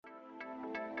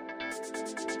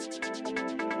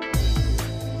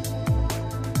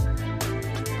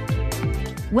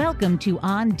Welcome to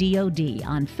On DoD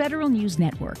on Federal News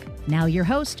Network. Now your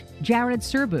host, Jared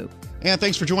Serbu. And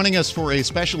thanks for joining us for a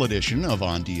special edition of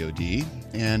On DoD.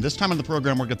 And this time on the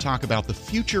program, we're going to talk about the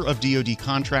future of DoD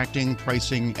contracting,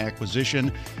 pricing,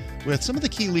 acquisition, with some of the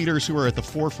key leaders who are at the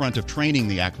forefront of training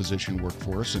the acquisition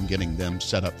workforce and getting them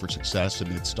set up for success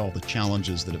amidst all the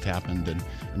challenges that have happened and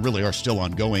really are still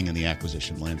ongoing in the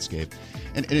acquisition landscape.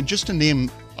 And just to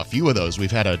name a few of those, we've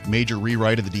had a major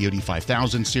rewrite of the DoD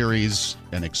 5000 series,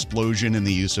 an explosion in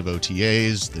the use of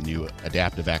OTAs, the new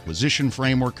adaptive acquisition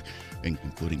framework,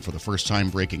 including for the first time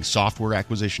breaking software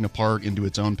acquisition apart into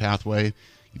its own pathway.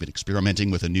 You've been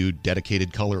experimenting with a new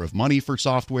dedicated color of money for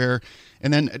software,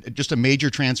 and then just a major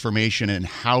transformation in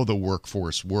how the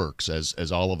workforce works,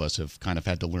 as all of us have kind of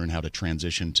had to learn how to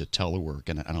transition to telework,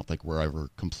 and I don't think we're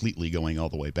ever completely going all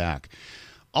the way back.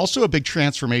 Also a big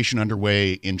transformation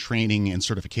underway in training and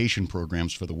certification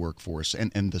programs for the workforce,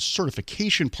 and the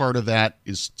certification part of that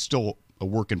is still a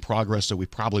work in progress, so we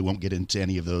probably won't get into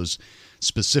any of those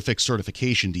specific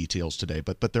certification details today,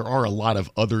 but there are a lot of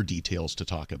other details to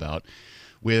talk about.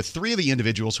 With three of the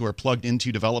individuals who are plugged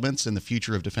into developments in the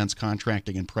future of defense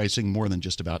contracting and pricing more than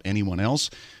just about anyone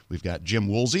else. We've got Jim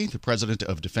Woolsey, the president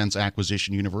of Defense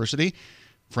Acquisition University,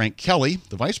 Frank Kelley,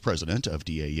 the vice president of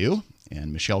DAU,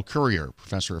 and Michelle Currier,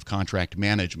 professor of contract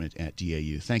management at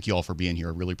DAU. Thank you all for being here.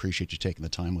 I really appreciate you taking the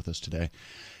time with us today.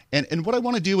 And what I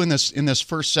want to do in this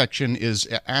first section is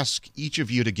ask each of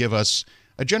you to give us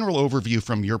a general overview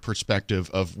from your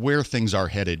perspective of where things are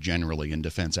headed generally in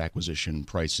defense acquisition,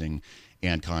 pricing,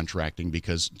 and contracting,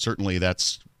 because certainly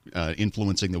that's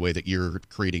influencing the way that you're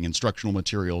creating instructional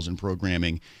materials and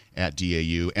programming at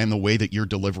DAU and the way that you're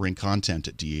delivering content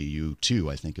at DAU too,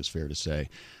 I think is fair to say.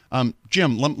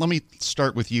 Jim, let me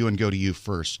start with you and go to you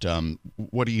first.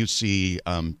 What do you see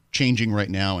changing right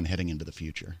now and heading into the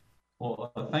future?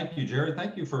 Well, thank you, Jared.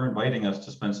 Thank you for inviting us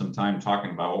to spend some time talking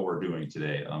about what we're doing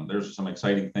today. There's some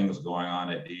exciting things going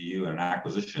on at DAU and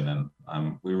acquisition,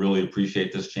 and we really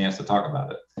appreciate this chance to talk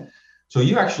about it. So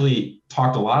you actually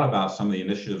talked a lot about some of the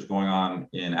initiatives going on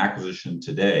in acquisition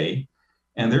today,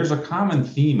 and there's a common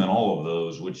theme in all of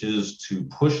those, which is to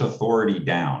push authority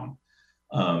down.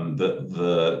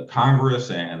 The Congress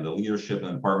and the leadership in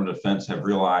the Department of Defense have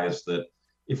realized that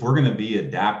if we're going to be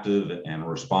adaptive and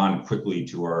respond quickly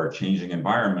to our changing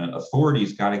environment,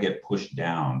 authority's got to get pushed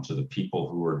down to the people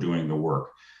who are doing the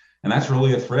work. And that's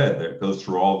really a thread that goes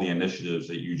through all the initiatives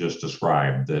that you just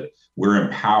described, that we're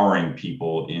empowering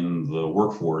people in the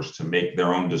workforce to make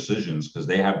their own decisions because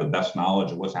they have the best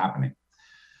knowledge of what's happening.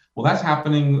 Well, that's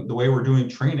happening the way we're doing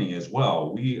training as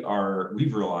well. We've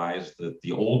realized that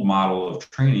the old model of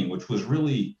training, which was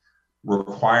really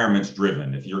requirements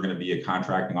driven, if you're going to be a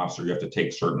contracting officer, you have to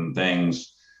take certain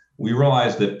things. We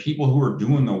realized that people who are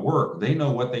doing the work, they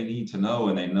know what they need to know,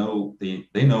 and they know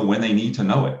when they need to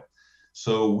know it.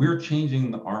 So we're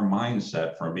changing our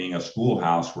mindset from being a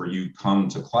schoolhouse where you come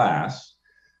to class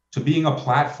to being a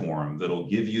platform that'll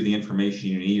give you the information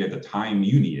you need at the time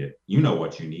you need it. You know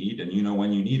what you need and you know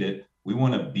when you need it. We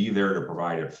want to be there to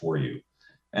provide it for you.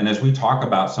 And as we talk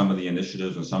about some of the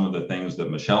initiatives and some of the things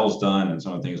that Michelle's done and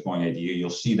some of the things going at DAU, you'll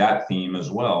see that theme as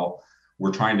well.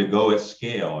 We're trying to go at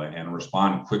scale and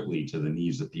respond quickly to the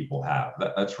needs that people have.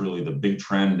 That's really the big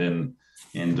trend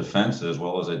in defense as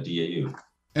well as at DAU.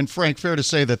 And Frank, fair to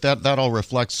say that all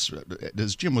reflects,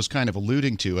 as Jim was kind of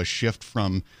alluding to, a shift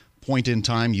from point in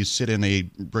time, you sit in a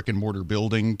brick and mortar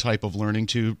building type of learning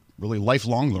to really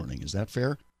lifelong learning. Is that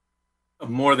fair?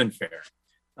 More than fair.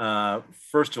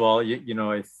 First of all,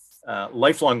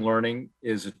 lifelong learning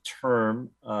is a term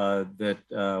that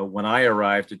when I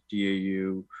arrived at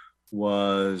DAU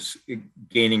was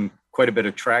gaining quite a bit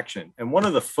of traction. And one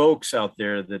of the folks out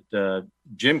there that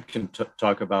Jim can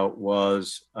talk about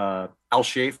was Al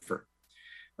Schaefer,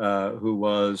 who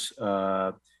was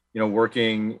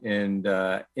working in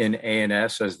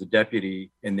A&S as the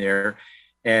deputy in there,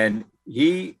 and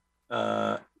he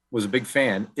was a big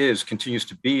fan, continues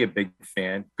to be a big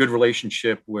fan, good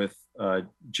relationship with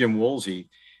Jim Woolsey.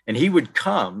 And he would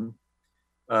come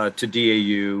to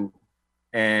DAU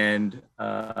and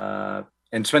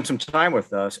spend some time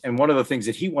with us. And one of the things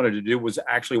that he wanted to do was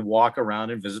actually walk around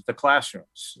and visit the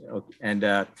classrooms,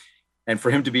 and for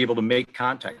him to be able to make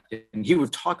contact. And he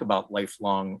would talk about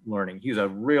lifelong learning. He's a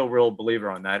real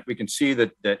believer on that. We can see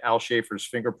that Al Schaefer's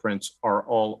fingerprints are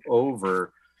all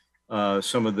over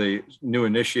some of the new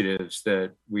initiatives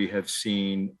that we have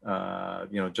seen,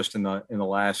 just in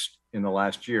the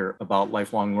last year about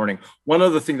lifelong learning. One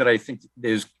other thing that I think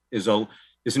is an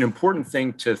important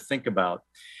thing to think about,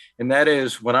 And that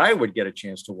is when I would get a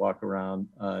chance to walk around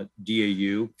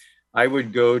DAU, I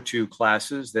would go to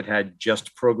classes that had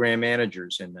just program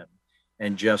managers in them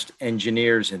and just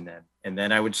engineers in them. And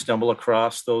then I would stumble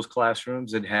across those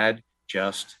classrooms that had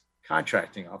just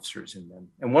contracting officers in them.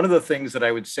 And one of the things that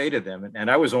I would say to them,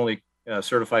 and I was only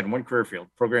certified in one career field,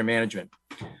 program management,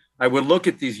 I would look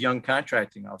at these young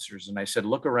contracting officers and I said,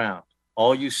 look around.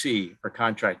 All you see are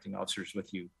contracting officers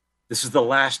with you. This is the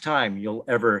last time you'll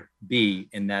ever be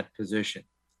in that position.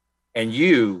 And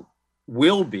you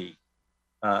will be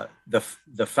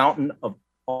the fountain of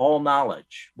all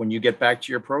knowledge when you get back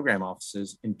to your program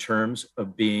offices in terms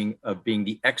of being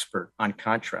the expert on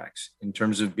contracts, in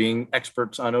terms of being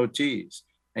experts on OTs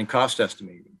and cost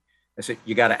estimating. I said,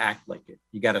 you got to act like it.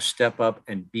 You got to step up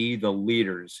and be the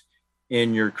leaders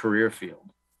in your career field.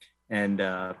 And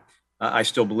I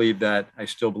still believe that. I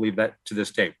still believe that to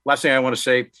this day. Last thing I want to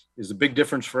say is the big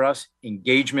difference for us,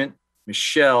 engagement.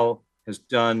 Michelle has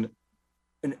done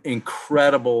an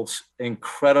incredible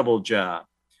job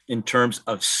in terms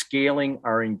of scaling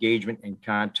our engagement and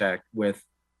contact with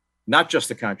not just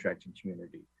the contracting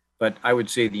community, but I would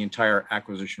say the entire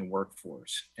acquisition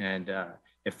workforce. And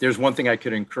if there's one thing I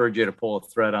could encourage you to pull a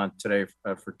thread on today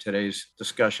for today's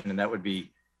discussion, and that would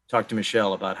be talk to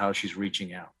Michelle about how she's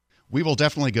reaching out. We will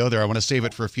definitely go there. I want to save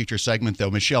it for a future segment,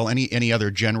 though. Michelle, any other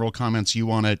general comments you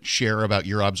want to share about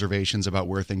your observations about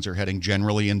where things are heading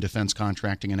generally in defense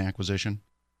contracting and acquisition?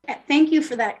 Thank you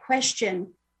for that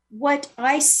question. What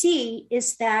I see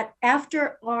is that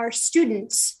after our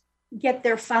students get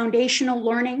their foundational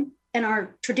learning in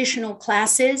our traditional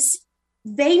classes,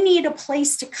 they need a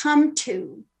place to come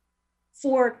to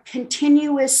for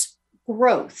continuous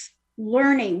growth,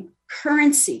 learning,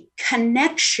 currency,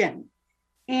 connection.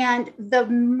 And the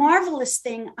marvelous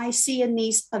thing I see in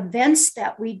these events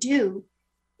that we do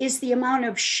is the amount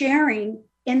of sharing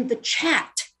in the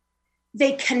chat.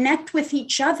 They connect with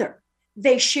each other.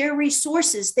 They share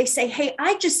resources. They say, hey,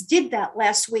 I just did that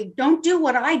last week. Don't do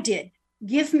what I did.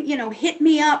 Give me, hit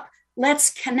me up. Let's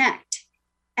connect.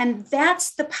 And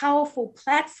that's the powerful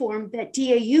platform that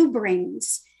DAU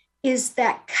brings, is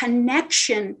that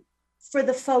connection for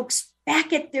the folks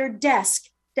back at their desk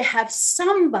to have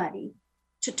somebody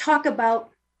to talk about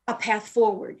a path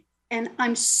forward. And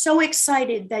I'm so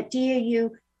excited that DAU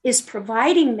is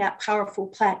providing that powerful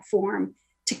platform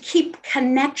to keep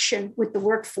connection with the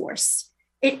workforce.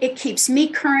 It keeps me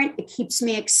current, it keeps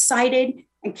me excited,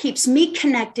 and keeps me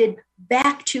connected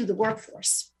back to the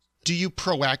workforce. Do you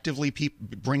proactively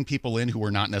bring people in who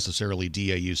are not necessarily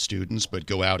DAU students, but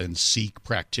go out and seek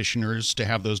practitioners to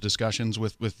have those discussions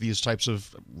with these types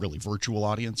of really virtual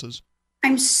audiences?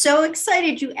 I'm so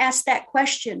excited you asked that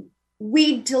question.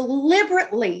 We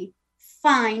deliberately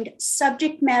find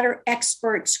subject matter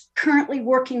experts currently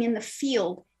working in the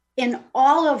field in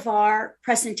all of our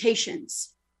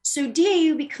presentations. So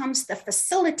DAU becomes the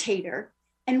facilitator,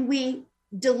 and we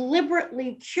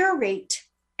deliberately curate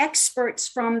experts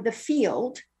from the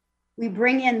field. We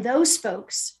bring in those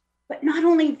folks, but not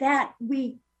only that,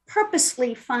 we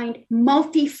purposely find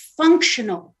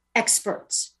multifunctional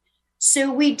experts.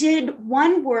 So we did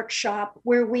one workshop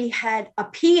where we had a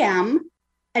PM,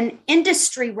 an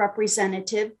industry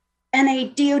representative, and a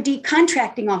DoD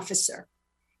contracting officer.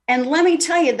 And let me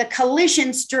tell you, the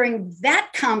collisions during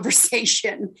that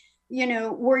conversation,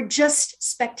 were just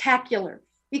spectacular,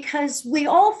 because we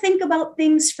all think about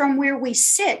things from where we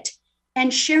sit,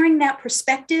 and sharing that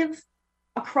perspective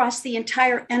across the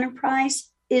entire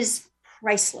enterprise is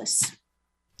priceless.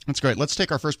 That's great. Let's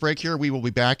take our first break here. We will be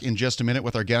back in just a minute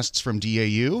with our guests from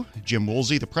DAU, Jim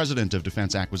Woolsey, the president of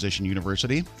Defense Acquisition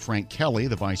University, Frank Kelley,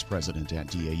 the vice president at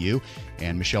DAU,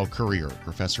 and Michelle Currier,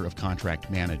 professor of contract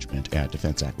management at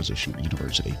Defense Acquisition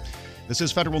University. This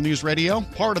is Federal News Radio,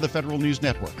 part of the Federal News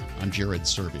Network. I'm Jared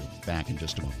Serbu. Back in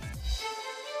just a moment.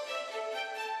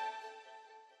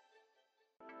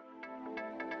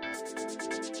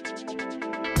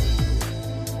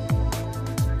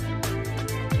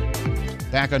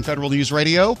 Back on Federal News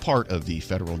Radio, part of the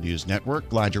Federal News Network.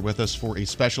 Glad you're with us for a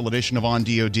special edition of On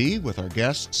DoD with our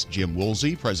guests, Jim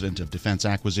Woolsey, president of Defense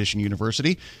Acquisition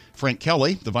University, Frank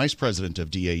Kelley, the vice president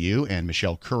of DAU, and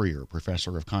Michelle Currier,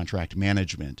 professor of contract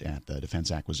management at the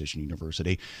Defense Acquisition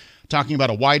University, talking about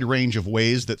a wide range of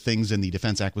ways that things in the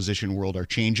defense acquisition world are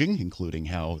changing, including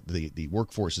how the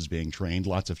workforce is being trained.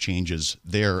 Lots of changes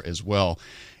there as well.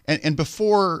 And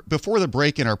before the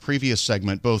break in our previous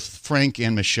segment, both Frank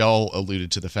and Michelle alluded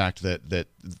to the fact that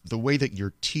the way that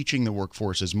you're teaching the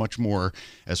workforce is much more,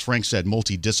 as Frank said,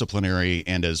 multidisciplinary,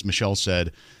 and as Michelle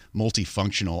said,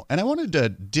 multifunctional. And I wanted to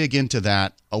dig into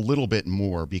that a little bit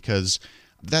more, because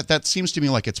that seems to me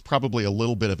like it's probably a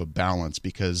little bit of a balance,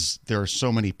 because there are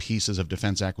so many pieces of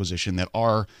defense acquisition that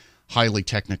are highly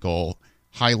technical,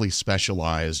 highly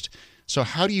specialized. So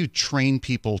how do you train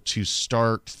people to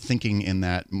start thinking in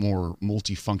that more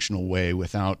multifunctional way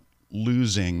without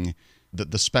losing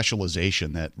the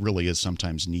specialization that really is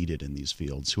sometimes needed in these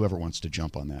fields? Whoever wants to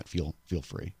jump on that, feel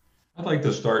free. I'd like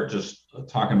to start just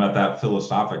talking about that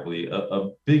philosophically. A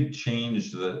big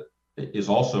change that is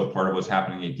also part of what's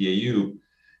happening at DAU,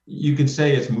 you could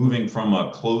say it's moving from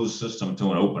a closed system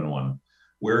to an open one,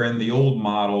 where in the old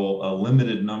model, a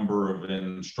limited number of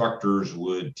instructors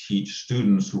would teach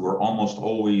students who were almost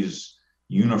always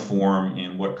uniform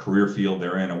in what career field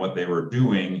they're in and what they were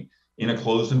doing in a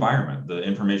closed environment. The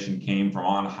information came from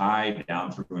on high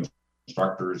down through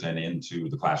instructors and into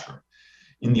the classroom.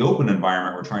 In the open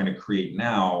environment we're trying to create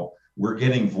now, we're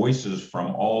getting voices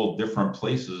from all different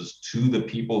places to the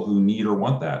people who need or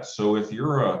want that. So if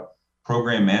you're a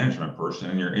program management person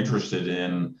and you're interested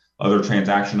in other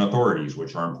transaction authorities,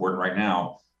 which are important right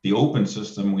now, the open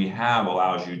system we have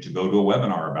allows you to go to a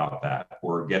webinar about that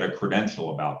or get a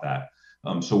credential about that.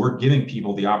 So we're giving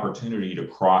people the opportunity to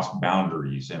cross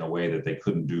boundaries in a way that they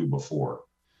couldn't do before.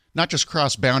 Not just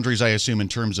cross boundaries, I assume, in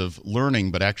terms of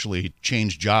learning, but actually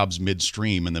change jobs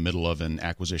midstream in the middle of an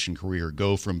acquisition career,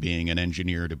 go from being an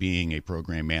engineer to being a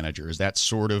program manager. Is that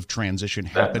sort of transition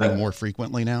happening more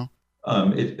frequently now?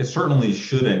 It certainly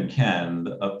should and can,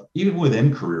 even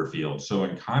within career fields. So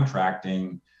in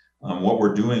contracting, what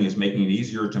we're doing is making it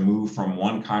easier to move from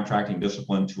one contracting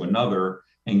discipline to another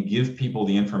and give people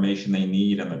the information they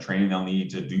need and the training they'll need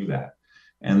to do that.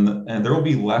 And there will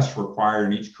be less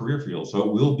required in each career field. So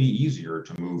it will be easier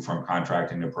to move from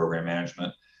contracting to program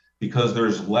management because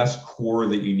there's less core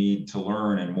that you need to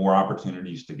learn and more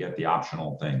opportunities to get the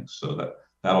optional things. So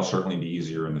that'll certainly be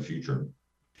easier in the future.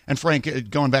 And Frank,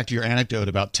 going back to your anecdote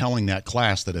about telling that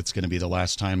class that it's going to be the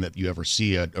last time that you ever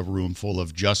see a room full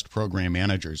of just program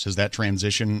managers, has that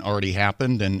transition already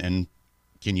happened, and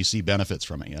can you see benefits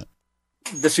from it yet?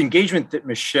 This engagement that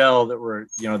Michelle,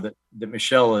 that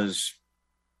Michelle is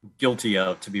guilty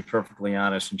of, to be perfectly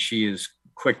honest, and she is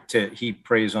quick to heap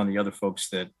praise on the other folks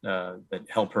that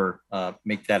help her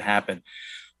make that happen.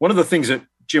 One of the things that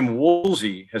Jim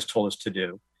Woolsey has told us to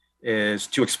do is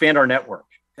to expand our network.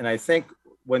 And I think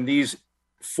when these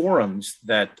forums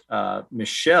that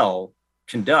Michelle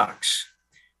conducts,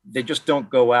 they just don't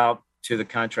go out to the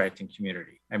contracting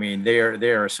community. I mean, they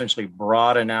are essentially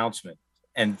broad announcement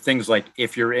and things like,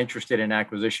 if you're interested in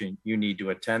acquisition, you need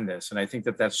to attend this. And I think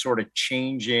that that's sort of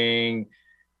changing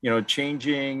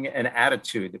an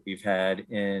attitude that we've had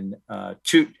in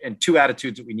two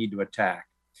attitudes that we need to attack.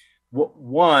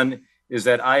 One is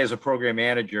that I, as a program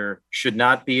manager, should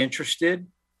not be interested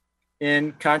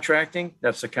in contracting.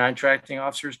 That's the contracting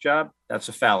officer's job. That's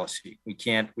a fallacy. We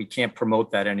can't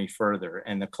promote that any further.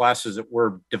 And the classes that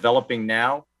we're developing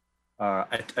now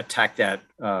attack that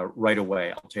right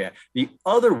away. I'll tell you. The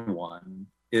other one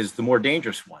is the more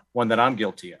dangerous one that I'm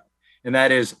guilty of. And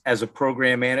that is, as a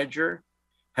program manager,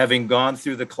 having gone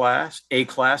through a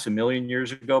class a million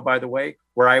years ago, by the way,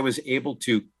 where I was able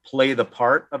to play the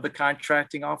part of the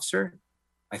contracting officer,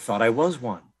 I thought I was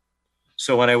one.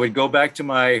 So when I would go back to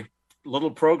my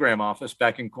little program office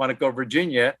back in Quantico,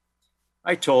 Virginia,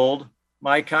 I told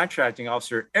my contracting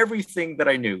officer everything that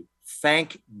I knew.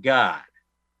 Thank God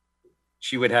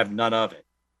she would have none of it.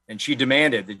 And she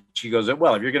demanded that, she goes,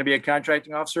 well, if you're going to be a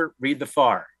contracting officer, read the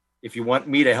FAR. If you want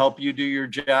me to help you do your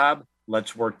job,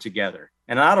 let's work together.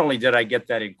 And not only did I get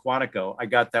that in Quantico, I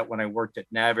got that when I worked at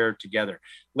NavAir together.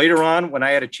 Later on, when I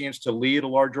had a chance to lead a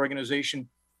large organization,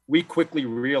 we quickly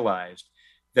realized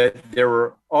that there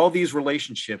were all these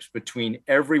relationships between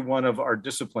every one of our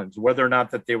disciplines, whether or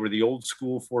not that they were the old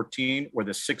school 14 or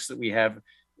the 6 that we have,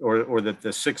 or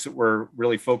the 6 that we're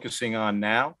really focusing on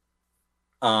now.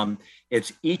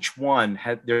 It's each one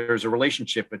there's a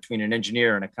relationship between an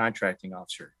engineer and a contracting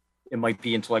officer. It might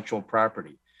be intellectual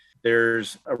property.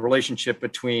 There's a relationship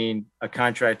between a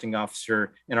contracting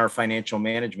officer and our financial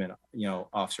management,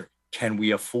 officer. Can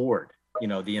we afford,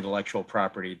 the intellectual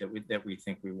property that we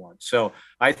think we want? So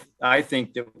I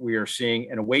think that we are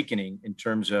seeing an awakening in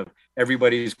terms of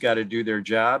everybody's got to do their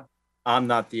job. I'm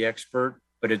not the expert,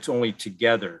 but it's only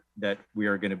together that we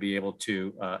are going to be able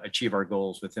to achieve our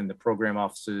goals within the program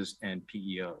offices and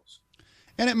PEOs.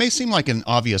 And it may seem like an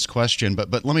obvious question,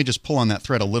 but let me just pull on that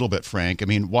thread a little bit, Frank. I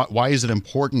mean, why is it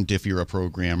important, if you're a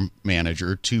program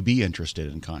manager, to be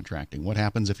interested in contracting? What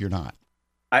happens if you're not?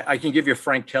 I can give you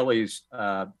Frank Kelley's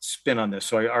spin on this.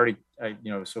 So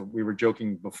so we were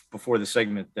joking before the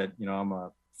segment that, I'm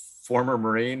a former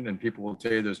Marine, and people will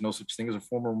tell you there's no such thing as a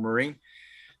former Marine.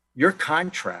 Your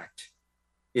contract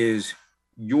is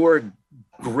your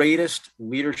greatest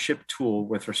leadership tool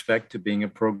with respect to being a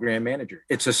program manager.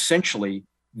 It's essentially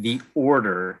the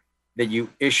order that you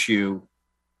issue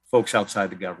folks outside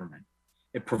the government.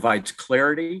 It provides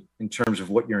clarity in terms of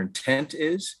what your intent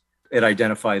is. It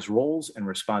identifies roles and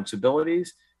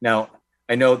responsibilities. Now,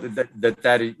 I know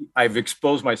that I've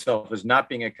exposed myself as not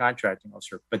being a contracting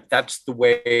officer, but that's the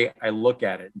way I look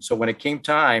at it. And so when it came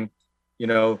time,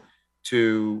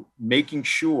 to making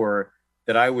sure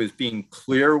that I was being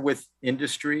clear with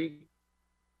industry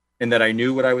and that I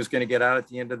knew what I was going to get out at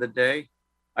the end of the day,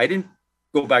 I didn't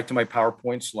go back to my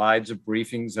PowerPoint slides of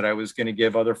briefings that I was going to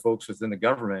give other folks within the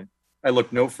government. I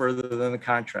looked no further than the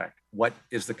contract. What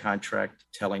is the contract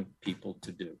telling people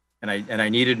to do? And I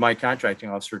needed my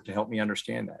contracting officer to help me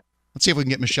understand that. Let's see if we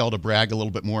can get Michelle to brag a little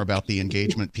bit more about the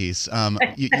engagement piece.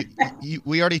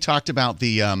 We already talked about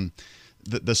the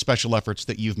special efforts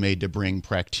that you've made to bring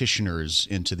practitioners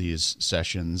into these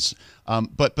sessions.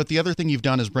 But the other thing you've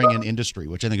done is bring in industry,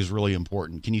 which I think is really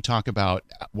important. Can you talk about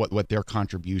what their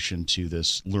contribution to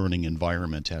this learning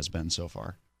environment has been so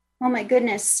far? Oh my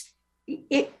goodness.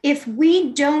 If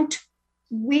we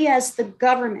as the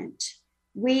government,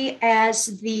 we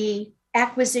as the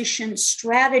acquisition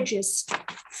strategists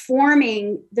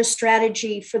forming the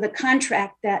strategy for the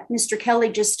contract that Mr. Kelley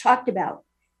just talked about,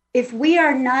 if we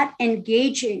are not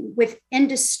engaging with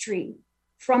industry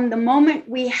from the moment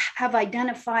we have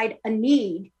identified a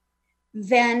need,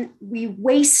 then we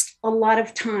waste a lot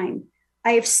of time.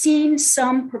 I have seen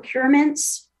some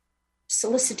procurements,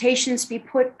 solicitations be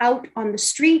put out on the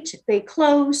street, they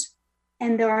close,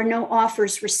 and there are no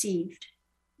offers received.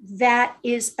 That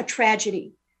is a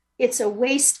tragedy. It's a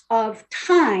waste of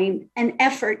time and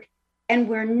effort, and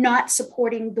we're not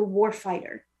supporting the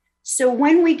warfighter. So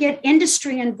when we get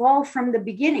industry involved from the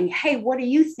beginning, hey, what are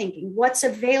you thinking? What's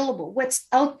available? What's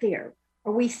out there?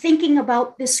 Are we thinking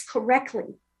about this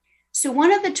correctly? So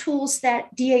one of the tools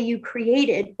that DAU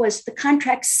created was the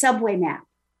contract subway map.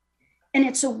 And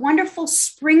it's a wonderful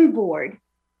springboard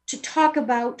to talk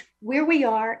about where we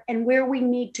are and where we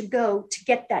need to go to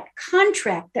get that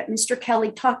contract that Mr.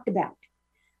 Kelley talked about.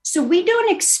 So we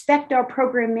don't expect our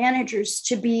program managers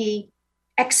to be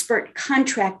expert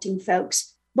contracting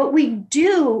folks, but we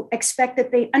do expect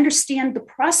that they understand the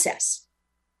process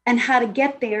and how to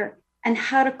get there and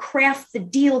how to craft the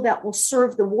deal that will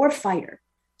serve the warfighter.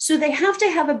 So they have to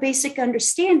have a basic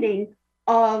understanding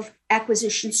of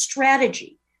acquisition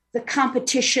strategy, the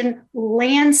competition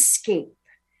landscape,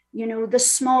 the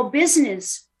small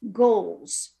business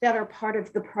goals that are part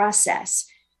of the process,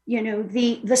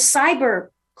 the cyber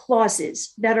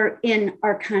clauses that are in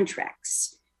our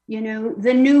contracts,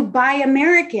 the new Buy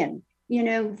American,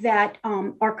 that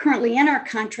are currently in our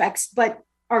contracts, but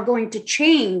are going to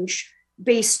change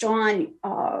based on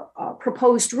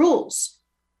proposed rules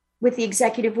with the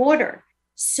executive order.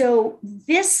 So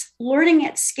this learning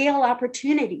at scale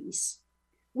opportunities,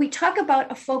 we talk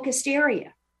about a focused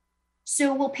area.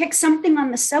 So we'll pick something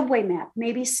on the subway map,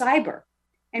 maybe cyber,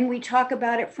 and we talk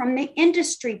about it from the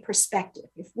industry perspective.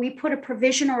 If we put a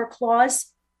provision or a clause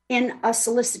in a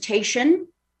solicitation,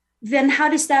 then how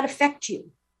does that affect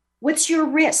you? What's your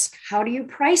risk? How do you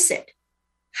price it?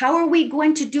 How are we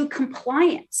going to do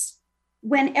compliance?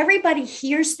 When everybody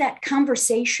hears that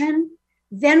conversation,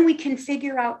 then we can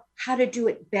figure out how to do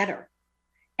it better.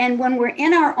 And when we're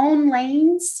in our own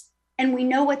lanes and we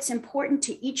know what's important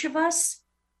to each of us,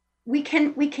 we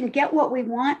can get what we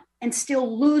want and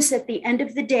still lose at the end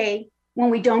of the day when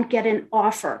we don't get an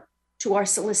offer to our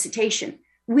solicitation.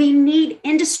 We need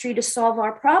industry to solve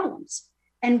our problems.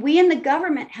 And we in the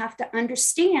government have to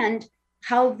understand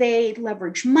how they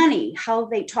leverage money, how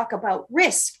they talk about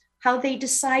risk, how they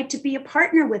decide to be a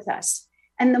partner with us.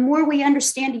 And the more we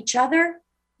understand each other,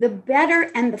 the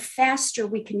better and the faster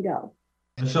we can go.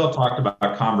 Michelle talked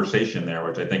about conversation there,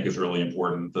 which I think is really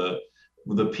important.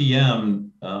 The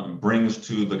PM brings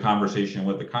to the conversation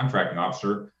with the contracting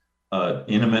officer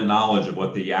intimate knowledge of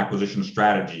what the acquisition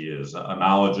strategy is, a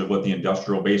knowledge of what the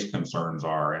industrial base concerns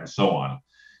are, and so on.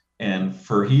 And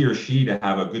for he or she to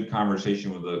have a good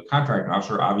conversation with the contracting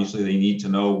officer, obviously they need to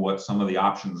know what some of the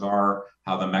options are,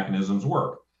 how the mechanisms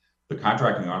work. The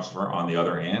contracting officer, on the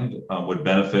other hand, would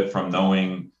benefit from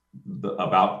knowing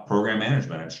about program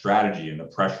management and strategy and the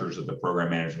pressures that the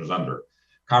program management is under.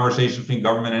 Conversation between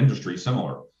government and industry,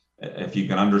 similar. If you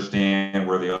can understand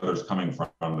where the other's coming from,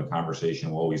 the conversation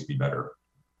will always be better.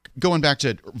 Going back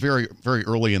to very, very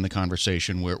early in the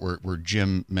conversation where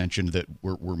Jim mentioned that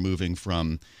we're moving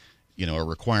from a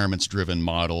requirements-driven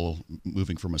model,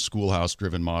 moving from a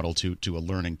schoolhouse-driven model to a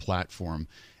learning platform.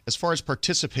 As far as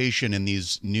participation in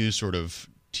these new sort of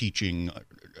teaching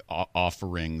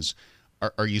offerings,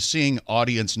 are you seeing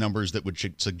audience numbers that would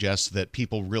suggest that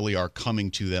people really are coming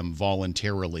to them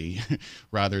voluntarily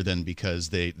rather than because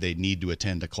they need to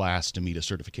attend a class to meet a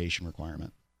certification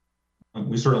requirement?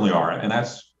 We certainly are. And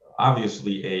that's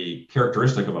obviously a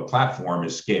characteristic of a platform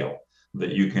is scale,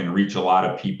 that you can reach a lot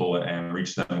of people and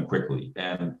reach them quickly.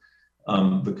 And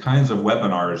the kinds of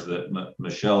webinars that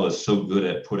Michelle is so good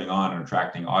at putting on and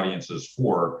attracting audiences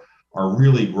for are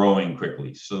really growing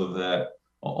quickly, so that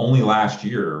only last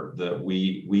year that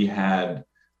we had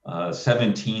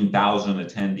 17,000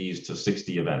 attendees to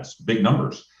 60 events, big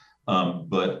numbers.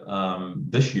 But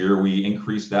this year we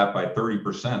increased that by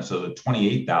 30%, so that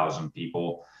 28,000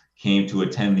 people came to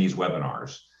attend these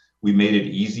webinars. We made it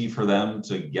easy for them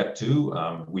to get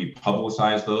to. We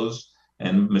publicized those,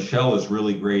 and Michelle is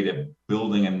really great at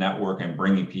building a network and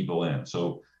bringing people in.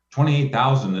 So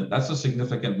 28,000, that's a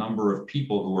significant number of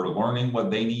people who are learning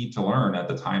what they need to learn at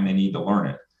the time they need to learn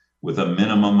it, with a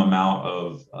minimum amount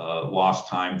of lost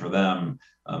time for them,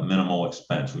 minimal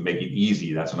expense. We make it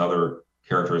easy. That's another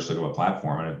characteristic of a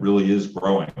platform, and it really is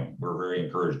growing. We're very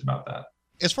encouraged about that.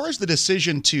 As far as the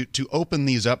decision to open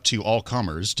these up to all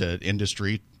comers, to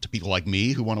industry, to people like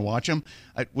me who want to watch them,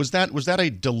 was that a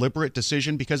deliberate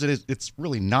decision? Because it's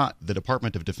really not the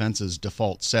Department of Defense's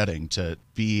default setting to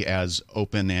be as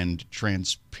open and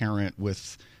transparent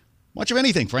with much of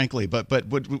anything, frankly. But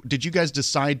did you guys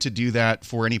decide to do that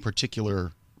for any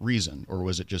particular reason, or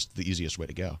was it just the easiest way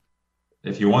to go?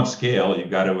 If you want scale,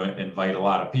 you've got to invite a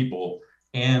lot of people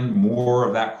and more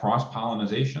of that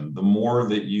cross-pollination. The more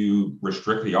that you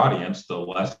restrict the audience, the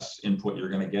less input you're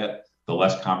going to get, the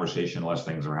less conversation, less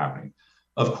things are happening.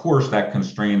 Of course, that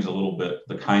constrains a little bit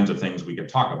the kinds of things we can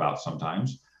talk about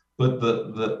sometimes, but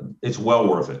it's well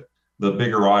worth it. The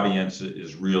bigger audience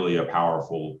is really a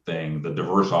powerful thing. The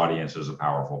diverse audience is a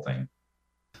powerful thing.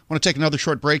 I want to take another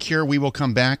short break here. We will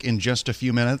come back in just a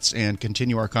few minutes and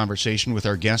continue our conversation with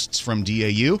our guests from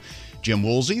DAU. Jim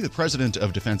Woolsey, the president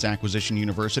of Defense Acquisition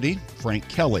University, Frank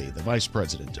Kelley, the vice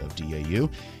president of DAU,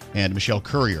 and Michelle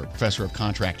Currier, professor of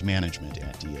contract management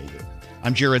at DAU.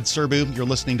 I'm Jared Serbu. You're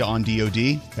listening to On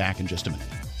DoD. Back in just a minute.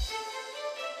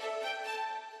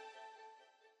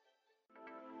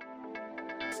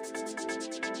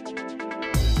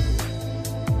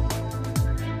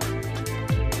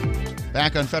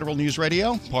 Back on Federal News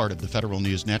Radio, part of the Federal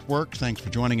News Network. Thanks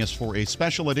for joining us for a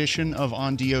special edition of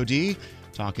On DoD,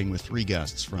 talking with three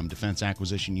guests from Defense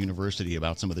Acquisition University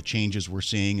about some of the changes we're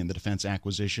seeing in the defense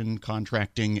acquisition,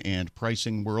 contracting, and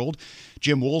pricing world.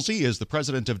 Jim Woolsey is the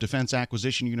president of Defense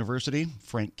Acquisition University.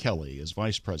 Frank Kelley is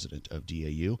vice president of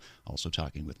DAU. Also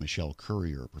talking with Michelle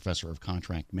Currier, professor of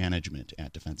contract management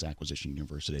at Defense Acquisition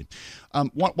University.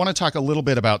 Want to talk a little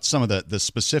bit about some of the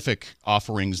specific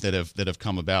offerings that have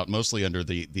come about, mostly under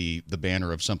the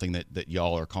banner of something that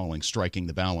y'all are calling Striking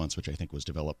the Balance, which I think was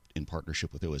developed in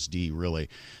partnership with OSD, really.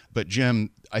 But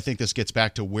Jim, I think this gets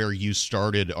back to where you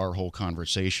started our whole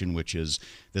conversation, which is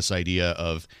this idea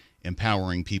of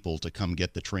empowering people to come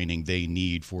get the training they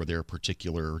need for their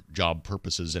particular job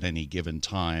purposes at any given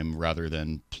time, rather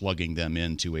than plugging them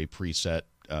into a preset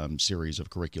series of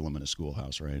curriculum in a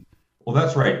schoolhouse, right? Well,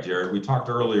 that's right, Jared. We talked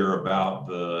earlier about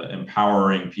the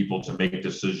empowering people to make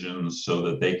decisions so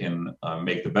that they can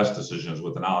make the best decisions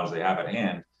with the knowledge they have at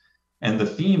hand. And the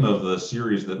theme of the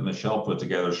series that Michelle put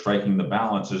together, Striking the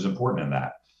Balance, is important in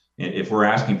that. If we're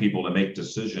asking people to make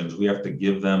decisions, we have to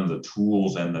give them the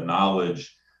tools and the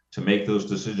knowledge to make those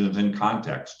decisions in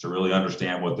context, to really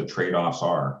understand what the trade-offs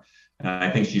are. And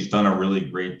I think she's done a really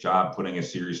great job putting a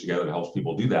series together that helps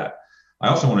people do that. I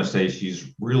also want to say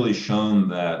she's really shown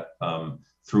that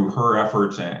through her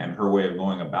efforts and her way of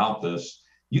going about this,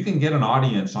 you can get an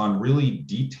audience on really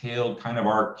detailed, kind of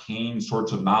arcane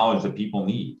sorts of knowledge that people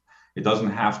need. It doesn't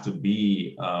have to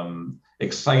be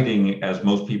exciting as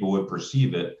most people would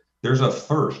perceive it. There's a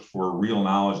thirst for real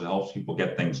knowledge that helps people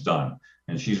get things done.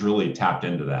 And she's really tapped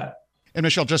into that. And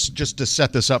Michelle, just to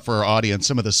set this up for our audience,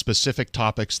 some of the specific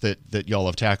topics that y'all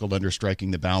have tackled under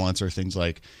Striking the Balance are things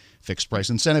like fixed price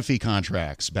incentive fee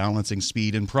contracts, balancing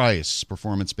speed and price,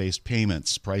 performance-based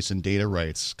payments, price and data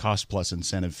rights, cost plus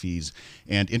incentive fees,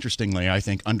 and interestingly, I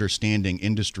think, understanding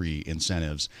industry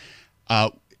incentives.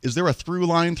 Is there a through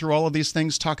line through all of these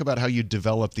things? Talk about how you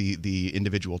develop the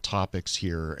individual topics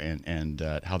here and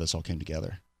how this all came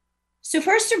together. So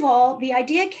first of all, the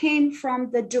idea came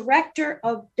from the director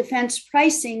of defense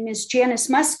pricing, Ms. Janice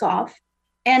Muskoff,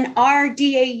 and our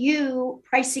DAU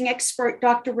pricing expert,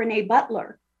 Dr. Renee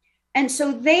Butler. And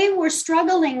so they were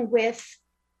struggling with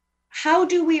how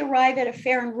do we arrive at a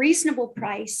fair and reasonable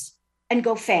price and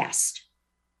go fast?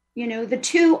 The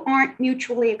two aren't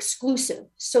mutually exclusive.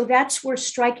 So that's where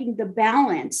striking the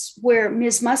balance, where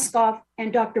Ms. Muskoff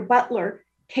and Dr. Butler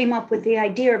came up with the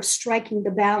idea of striking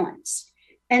the balance.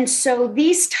 And so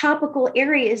these topical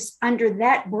areas under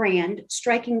that brand,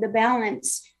 striking the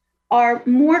balance, are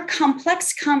more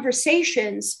complex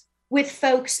conversations with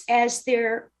folks as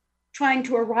they're trying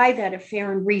to arrive at a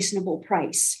fair and reasonable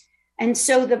price. And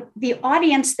so the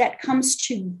audience that comes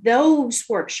to those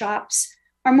workshops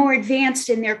are more advanced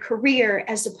in their career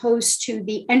as opposed to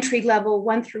the entry level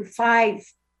 1 through 5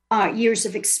 years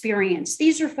of experience.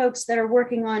 These are folks that are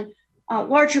working on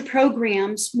larger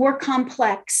programs, more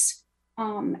complex,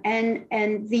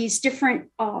 and these different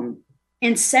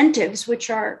incentives, which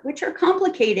are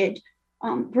complicated,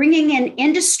 bringing in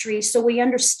industry so we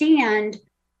understand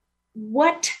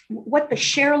what the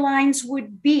share lines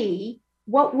would be,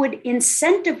 what would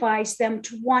incentivize them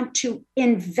to want to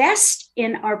invest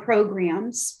in our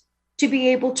programs to be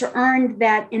able to earn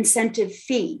that incentive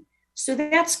fee. So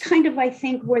that's kind of, I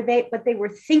think, what they were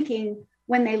thinking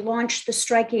when they launched the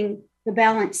Striking the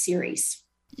Balance series.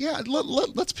 Yeah,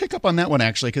 let's pick up on that one,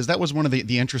 actually, because that was one of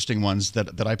the interesting ones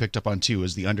that I picked up on, too,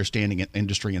 is the understanding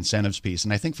industry incentives piece.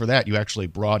 And I think for that, you actually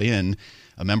brought in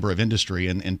a member of industry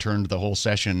and turned the whole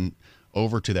session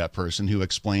over to that person who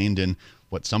explained in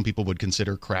what some people would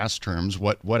consider crass terms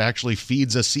what actually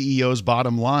feeds a CEO's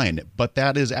bottom line. But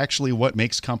that is actually what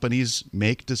makes companies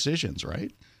make decisions,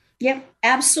 right? Yeah,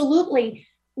 absolutely.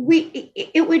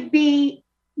 It would be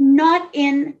not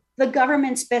in the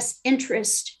government's best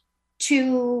interest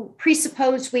to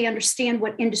presuppose we understand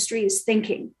what industry is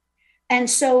thinking. And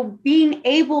so being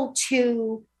able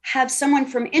to have someone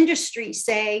from industry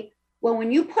say, well,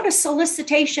 when you put a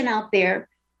solicitation out there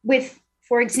with,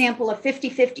 for example, a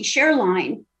 50-50 share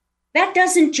line, that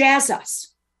doesn't jazz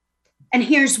us. And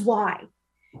here's why.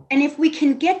 And if we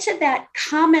can get to that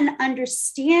common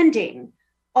understanding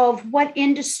of what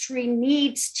industry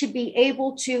needs to be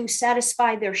able to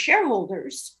satisfy their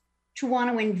shareholders, to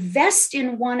want to invest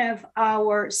in one of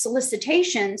our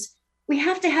solicitations, we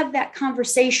have to have that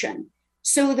conversation.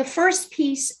 So the first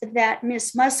piece that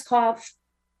Ms. Muskoff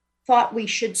thought we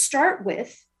should start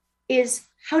with is,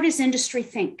 how does industry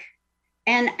think?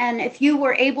 And if you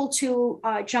were able to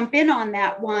jump in on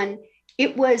that one,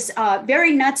 it was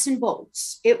very nuts and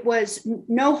bolts. It was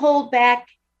no hold back.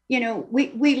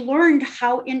 We learned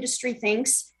how industry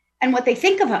thinks and what they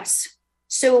think of us.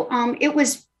 So it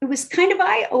was kind of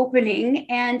eye-opening,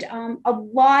 and a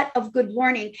lot of good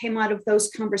learning came out of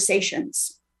those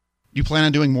conversations. Do you plan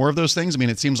on doing more of those things? I mean,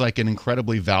 it seems like an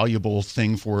incredibly valuable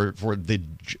thing for the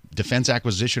defense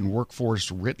acquisition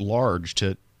workforce writ large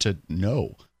to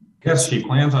know. Yes, she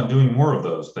plans on doing more of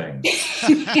those things.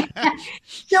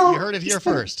 So, you heard it here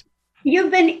first.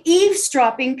 You've been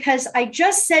eavesdropping, because I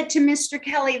just said to Mr.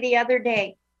 Kelley the other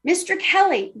day, Mr.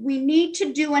 Kelley, we need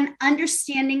to do an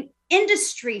understanding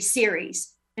industry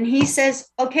series. And he says,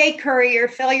 okay, Currier,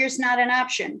 failure's not an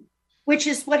option, which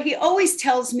is what he always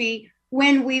tells me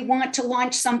when we want to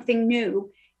launch something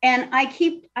new. And I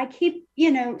keep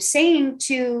saying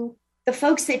to the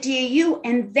folks at DAU,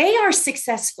 and they are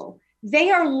successful.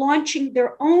 They are launching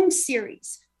their own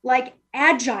series, like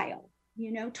Agile,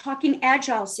 Talking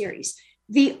Agile series,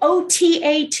 the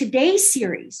OTA Today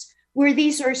series, where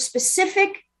these are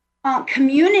specific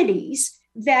communities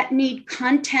that need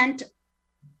content,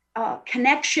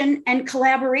 connection, and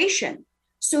collaboration.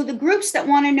 So the groups that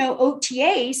want to know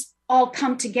OTAs all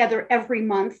come together every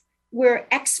month, where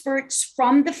experts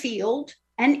from the field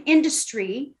and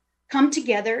industry come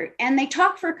together and they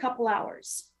talk for a couple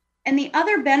hours. And the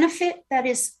other benefit that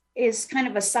is kind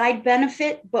of a side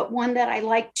benefit, but one that I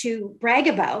like to brag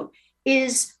about,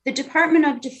 is the Department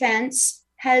of Defense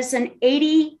has an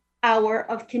 80-hour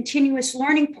of continuous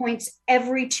learning points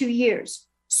every 2 years,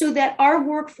 so that our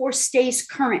workforce stays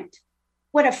current.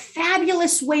 What a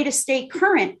fabulous way to stay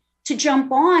current, to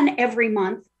jump on every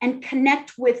month and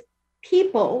connect with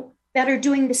people that are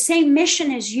doing the same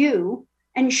mission as you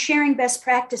and sharing best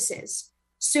practices.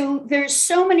 So there's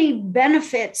so many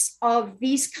benefits of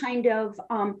these kind of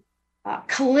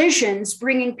collisions,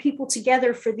 bringing people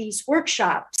together for these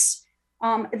workshops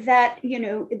that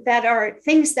are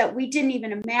things that we didn't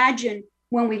even imagine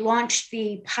when we launched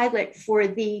the pilot for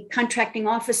the Contracting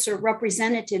Officer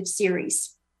Representative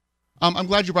Series. I'm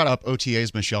glad you brought up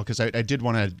OTAs, Michelle, because I did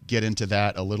want to get into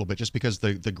that a little bit, just because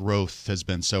the growth has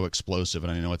been so explosive.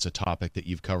 And I know it's a topic that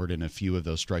you've covered in a few of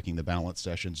those Striking the Balance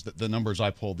sessions. The numbers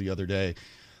I pulled the other day,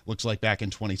 looks like back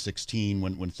in 2016,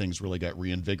 when things really got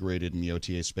reinvigorated in the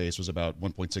OTA space, was about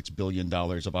 $1.6 billion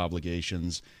of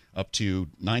obligations, up to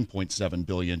 $9.7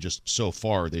 billion just so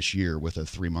far this year, with a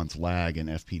 3-month lag in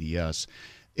FPDS.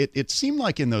 It seemed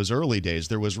like in those early days,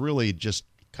 there was really just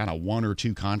kind of one or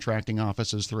two contracting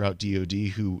offices throughout DoD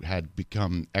who had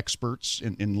become experts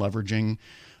in leveraging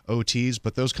OTs,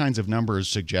 but those kinds of numbers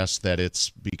suggest that it's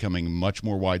becoming much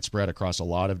more widespread across a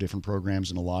lot of different programs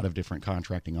and a lot of different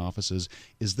contracting offices.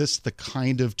 Is this the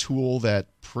kind of tool that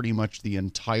pretty much the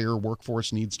entire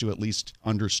workforce needs to at least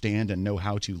understand and know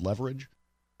how to leverage?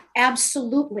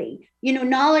 Absolutely.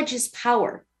 Knowledge is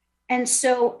power. And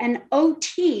so an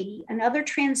OT, another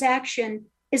transaction,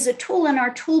 is a tool in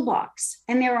our toolbox,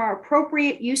 and there are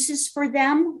appropriate uses for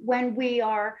them when we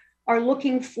are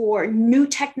looking for new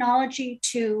technology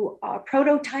to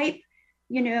prototype,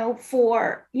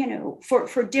 for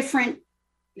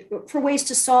ways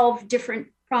to solve different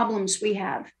problems we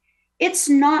have. It's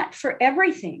not for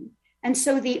everything. And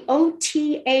so the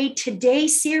OTA Today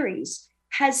series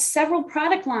has several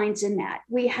product lines in that.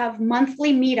 We have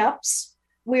monthly meetups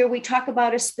where we talk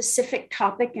about a specific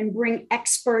topic and bring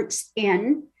experts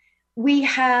in. We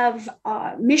have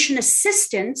mission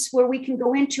assistance where we can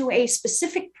go into a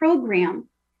specific program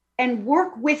and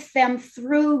work with them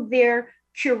through their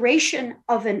curation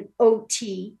of an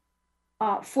OT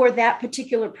for that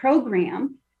particular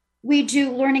program. We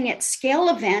do learning at scale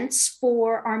events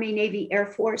for Army, Navy, Air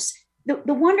Force. The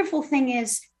wonderful thing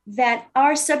is that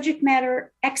our subject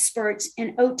matter experts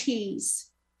and OTs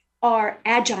are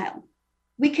agile.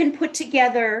 We can put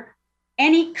together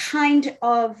any kind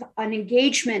of an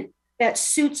engagement that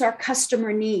suits our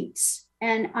customer needs.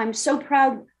 And I'm so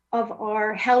proud of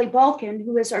our Hallie Balkin,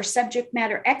 who is our subject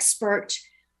matter expert,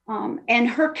 and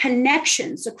her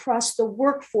connections across the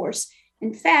workforce.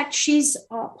 In fact, she's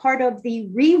part of the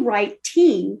rewrite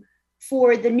team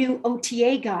for the new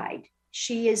OTA guide.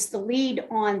 She is the lead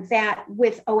on that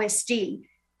with OSD.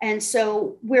 And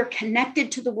so we're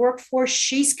connected to the workforce.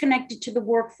 She's connected to the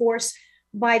workforce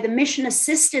by the mission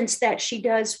assistance that she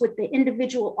does with the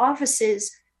individual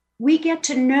offices. We get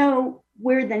to know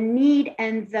where the need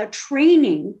and the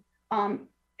training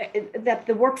that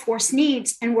the workforce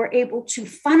needs, and we're able to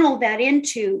funnel that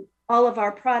into all of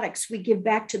our products we give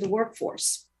back to the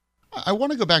workforce. I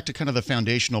want to go back to kind of the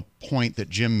foundational point that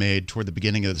Jim made toward the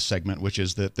beginning of the segment, which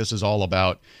is that this is all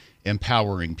about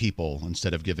empowering people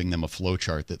instead of giving them a flow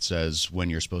chart that says when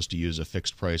you're supposed to use a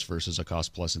fixed price versus a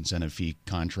cost plus incentive fee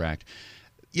contract.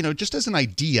 Just as an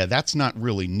idea, that's not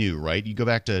really new, right? You go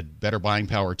back to Better Buying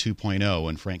Power 2.0,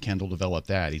 and Frank Kendall developed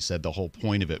that. He said the whole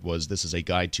point of it was this is a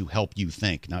guide to help you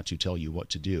think, not to tell you what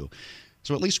to do.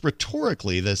 So at least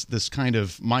rhetorically, this kind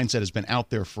of mindset has been out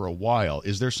there for a while.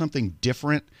 Is there something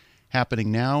different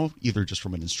happening now, either just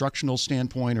from an instructional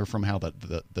standpoint or from how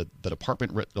the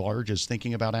department writ large is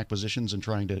thinking about acquisitions and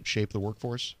trying to shape the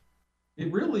workforce?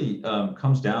 It really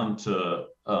comes down to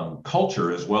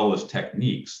culture as well as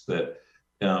techniques that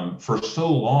for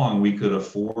so long we could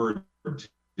afford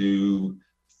to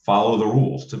follow the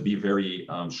rules, to be very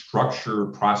structure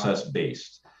process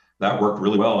based. That worked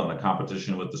really well in the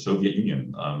competition with the Soviet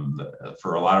Union.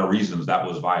 For a lot of reasons, that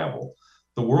was viable.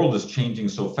 The world is changing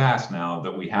so fast now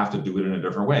that we have to do it in a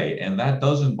different way, and that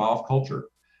does involve culture.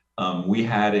 We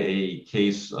had a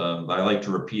case that I like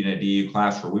to repeat in a DAU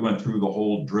class where we went through the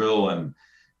whole drill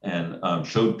and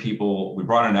showed people. We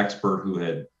brought an expert who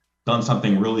had done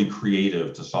something really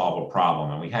creative to solve a problem,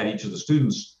 and we had each of the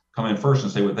students come in first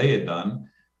and say what they had done.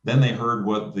 Then they heard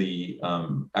what the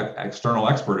external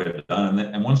expert had done,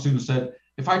 and one student said,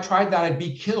 "If I tried that, I'd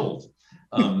be killed."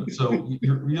 So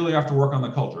you really have to work on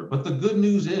the culture. But the good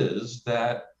news is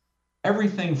that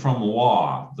everything from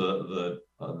law, the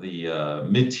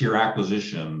mid-tier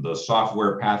acquisition, the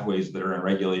software pathways that are in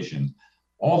regulation,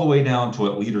 all the way down to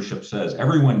what leadership says,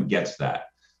 everyone gets that.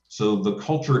 So the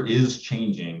culture is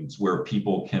changing where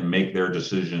people can make their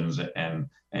decisions and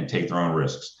take their own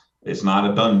risks. It's not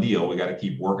a done deal. We got to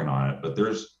keep working on it. But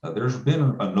there's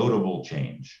been a notable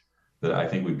change that I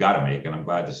think we've got to make, and I'm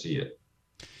glad to see it.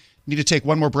 Need to take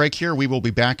one more break here. We will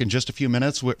be back in just a few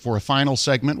minutes for a final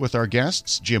segment with our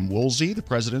guests, Jim Woolsey, the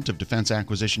president of Defense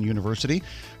Acquisition University,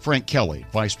 Frank Kelley,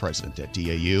 vice president at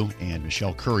DAU, and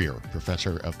Michelle Currier,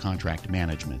 professor of contract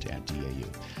management at DAU.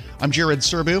 I'm Jared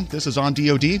Serbu. This is On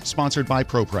DoD, sponsored by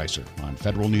ProPricer on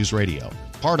Federal News Radio,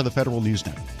 part of the Federal News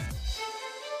Network.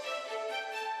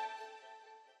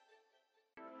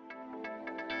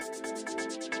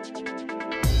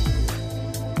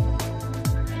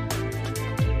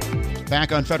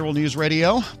 Back on Federal News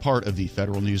Radio, part of the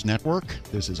Federal News Network.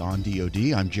 This is On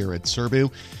DoD. I'm Jared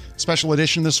Serbu. Special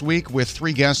edition this week with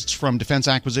three guests from Defense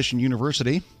Acquisition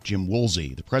University: Jim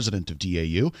Woolsey, the president of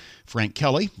DAU; Frank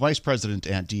Kelley, vice president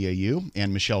at DAU;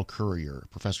 and Michelle Currier,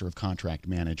 professor of contract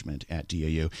management at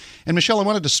DAU. And Michelle, I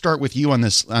wanted to start with you on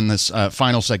this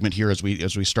final segment here as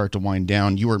we start to wind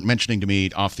down. You were mentioning to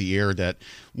me off the air that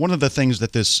one of the things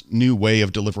that this new way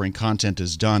of delivering content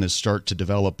has done is start to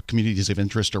develop communities of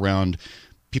interest around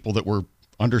people that were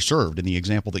underserved. And the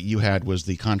example that you had was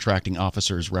the contracting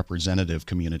officers representative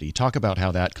community. Talk about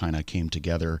how that kind of came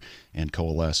together and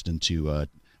coalesced into,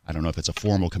 I don't know if it's a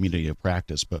formal community of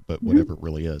practice, but whatever it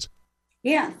really is.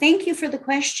 Yeah, thank you for the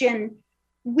question.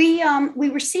 We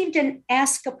received an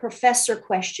Ask a Professor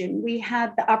question. We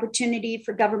had the opportunity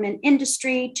for government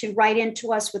industry to write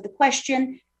into us with a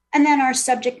question, and then our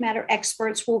subject matter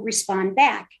experts will respond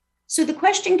back. So the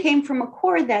question came from a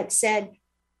core that said,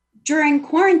 during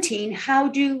quarantine, how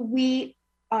do we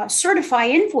certify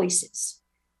invoices?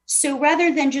 So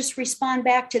rather than just respond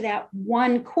back to that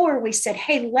one core, we said,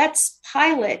 hey, let's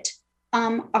pilot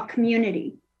a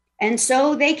community. And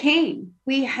so they came.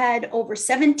 We had over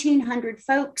 1,700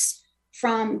 folks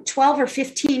from 12 or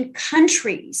 15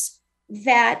 countries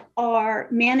that are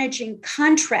managing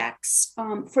contracts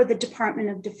for the Department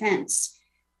of Defense.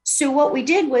 So what we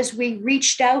did was we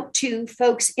reached out to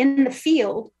folks in the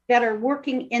field that are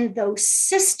working in those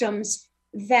systems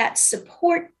that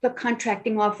support the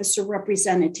contracting officer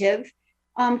representative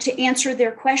to answer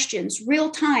their questions. Real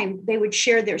time, they would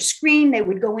share their screen, they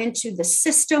would go into the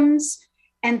systems,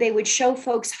 and they would show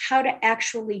folks how to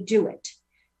actually do it.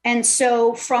 And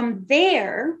so from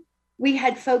there, we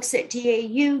had folks at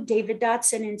DAU, David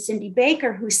Dotson and Cindy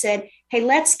Baker, who said, hey,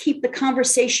 let's keep the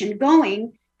conversation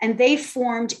going. And they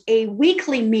formed a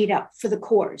weekly meetup for the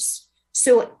corps.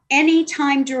 So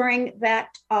anytime during that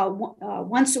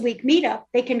once a week meetup,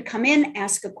 they can come in,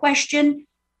 ask a question,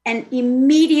 and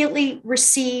immediately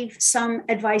receive some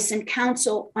advice and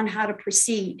counsel on how to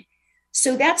proceed.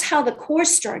 So that's how the corps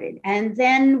started. And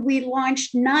then we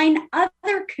launched 9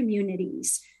 other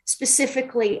communities,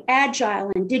 specifically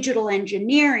agile and digital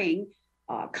engineering,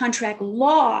 contract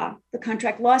law. The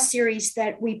contract law series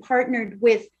that we partnered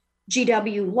with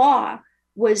GW Law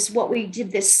was what we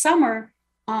did this summer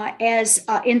as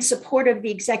in support of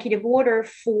the executive order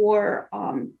for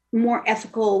more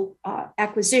ethical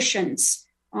acquisitions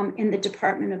in the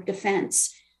Department of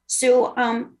Defense. So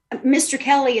Mr.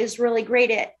 Kelley is really great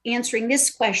at answering this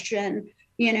question,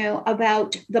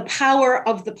 about the power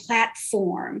of the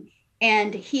platform.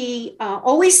 And he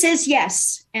always says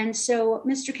yes. And so,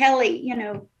 Mr. Kelley,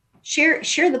 share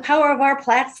the power of our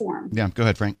platform. Yeah, go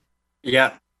ahead, Frank.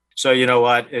 Yeah. So you know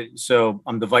what? So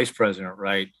I'm the vice president,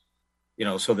 right?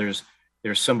 So there's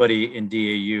somebody in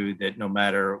DAU that no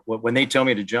matter what, when they tell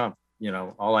me to jump,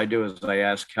 all I do is I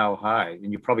ask how high,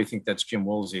 and you probably think that's Jim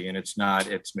Woolsey, and it's not.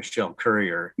 It's Michelle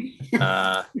Currier.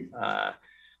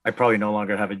 I probably no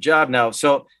longer have a job now.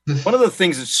 So one of the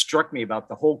things that struck me about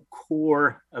the whole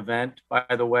core event, by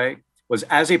the way, was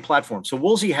as a platform. So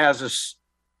Woolsey has us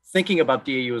thinking about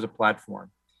DAU as a platform.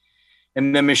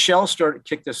 And then Michelle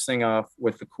kicked this thing off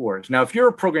with the cores. Now, if you're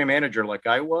a program manager like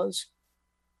I was,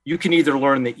 you can either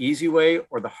learn the easy way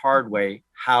or the hard way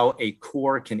how a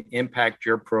core can impact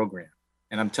your program.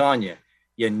 And I'm telling you,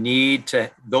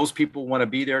 those people want to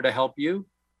be there to help you.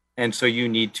 And so you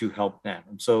need to help them.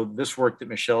 And so this work that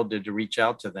Michelle did to reach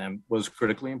out to them was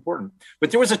critically important.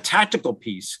 But there was a tactical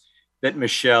piece that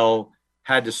Michelle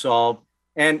had to solve.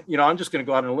 And, I'm just going to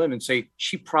go out on a limb and say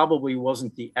she probably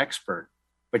wasn't the expert.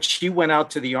 But she went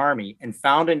out to the Army and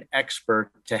found an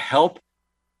expert to help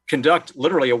conduct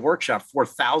literally a workshop for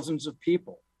thousands of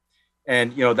people.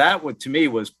 And, that to me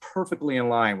was perfectly in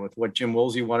line with what Jim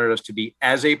Woolsey wanted us to be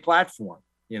as a platform,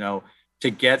 to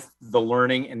get the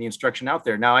learning and the instruction out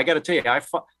there. Now, I got to tell you,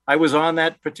 I was on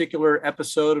that particular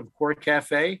episode of Core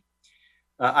Cafe.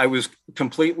 I was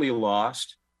completely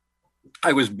lost.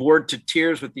 I was bored to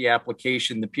tears with the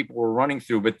application that people were running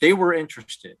through, but they were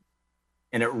interested.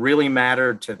 And it really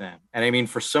mattered to them. And I mean,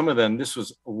 for some of them, this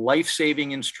was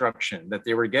life-saving instruction that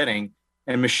they were getting.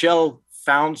 And Michelle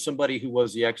found somebody who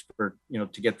was the expert,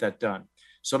 to get that done.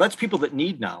 So that's people that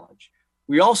need knowledge.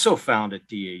 We also found at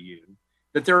DAU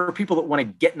that there are people that want to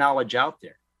get knowledge out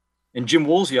there. And Jim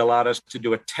Woolsey allowed us to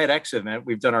do a TEDx event.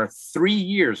 We've done our 3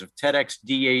 years of TEDx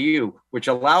DAU, which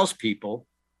allows people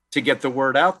to get the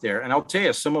word out there. And I'll tell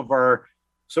you, some of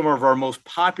our most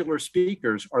popular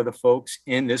speakers are the folks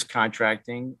in this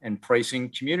contracting and pricing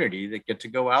community that get to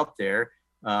go out there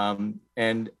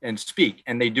and speak,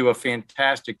 and they do a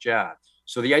fantastic job.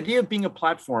 So the idea of being a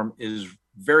platform is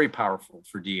very powerful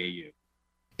for DAU.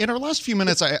 In our last few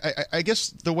minutes, I guess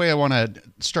the way I want to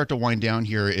start to wind down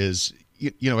here is,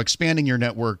 expanding your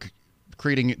network,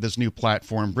 creating this new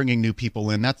platform, bringing new people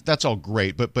in, that's all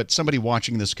great. But somebody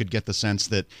watching this could get the sense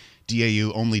that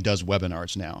DAU only does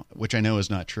webinars now, which I know is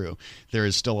not true. There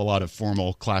is still a lot of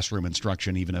formal classroom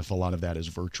instruction, even if a lot of that is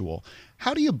virtual.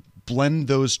 How do you blend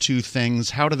those two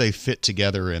things? How do they fit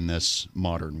together in this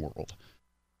modern world?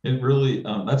 It really,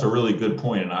 that's a really good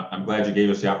point. And I'm glad you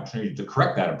gave us the opportunity to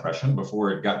correct that impression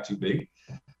before it got too big.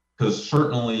 Because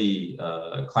certainly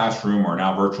classroom or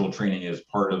now virtual training is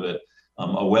part of it.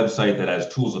 A website that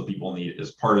has tools that people need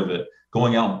is part of it.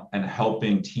 Going out and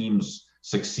helping teams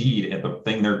succeed at the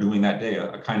thing they're doing that day,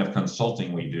 a kind of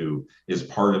consulting we do, is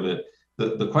part of it.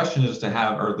 The question is to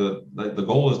have, or the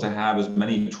goal is to have as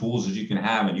many tools as you can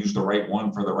have and use the right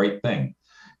one for the right thing.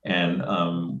 And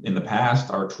in the past,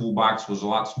 our toolbox was a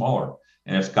lot smaller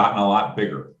and it's gotten a lot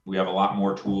bigger. We have a lot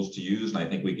more tools to use, and I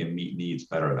think we can meet needs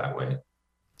better that way.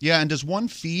 Yeah, and does one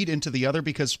feed into the other?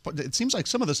 Because it seems like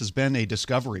some of this has been a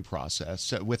discovery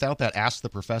process. Without that Ask the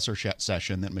Professor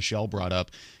session that Michelle brought up,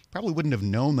 you probably wouldn't have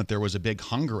known that there was a big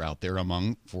hunger out there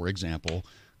among, for example,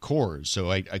 cores.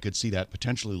 So I could see that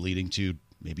potentially leading to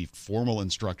maybe formal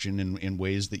instruction in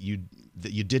ways that you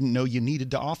didn't know you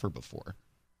needed to offer before.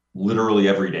 Literally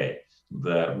every day,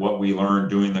 that what we learn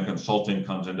doing the consulting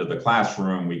comes into the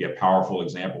classroom. We get powerful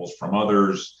examples from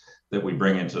others that we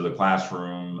bring into the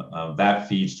classroom. That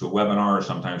feeds to a webinar.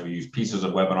 Sometimes we use pieces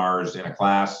of webinars in a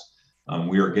class.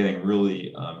 We are getting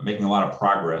really making a lot of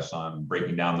progress on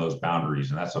breaking down those boundaries,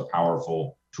 and that's a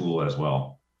powerful tool as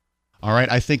well. All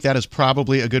right, I think that is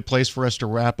probably a good place for us to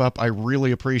wrap up. I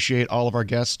really appreciate all of our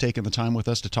guests taking the time with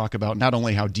us to talk about not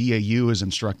only how DAU is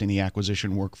instructing the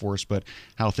acquisition workforce, but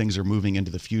how things are moving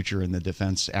into the future in the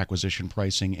defense acquisition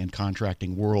pricing and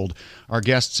contracting world. Our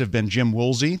guests have been Jim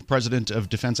Woolsey, president of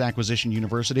Defense Acquisition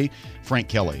University, Frank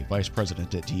Kelley, vice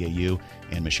president at DAU,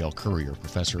 and Michelle Currier,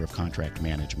 professor of contract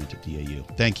management at DAU.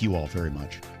 Thank you all very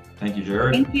much. Thank you,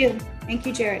 Jared. Thank you. Thank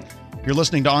you, Jared. You're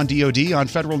listening to On DoD on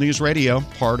Federal News Radio,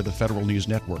 part of the Federal News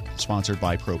Network, sponsored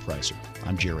by ProPricer.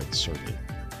 I'm Jared Serby.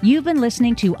 You've been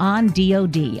listening to On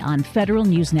DoD on Federal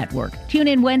News Network. Tune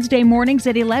in Wednesday mornings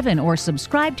at 11 or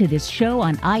subscribe to this show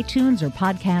on iTunes or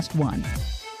Podcast One.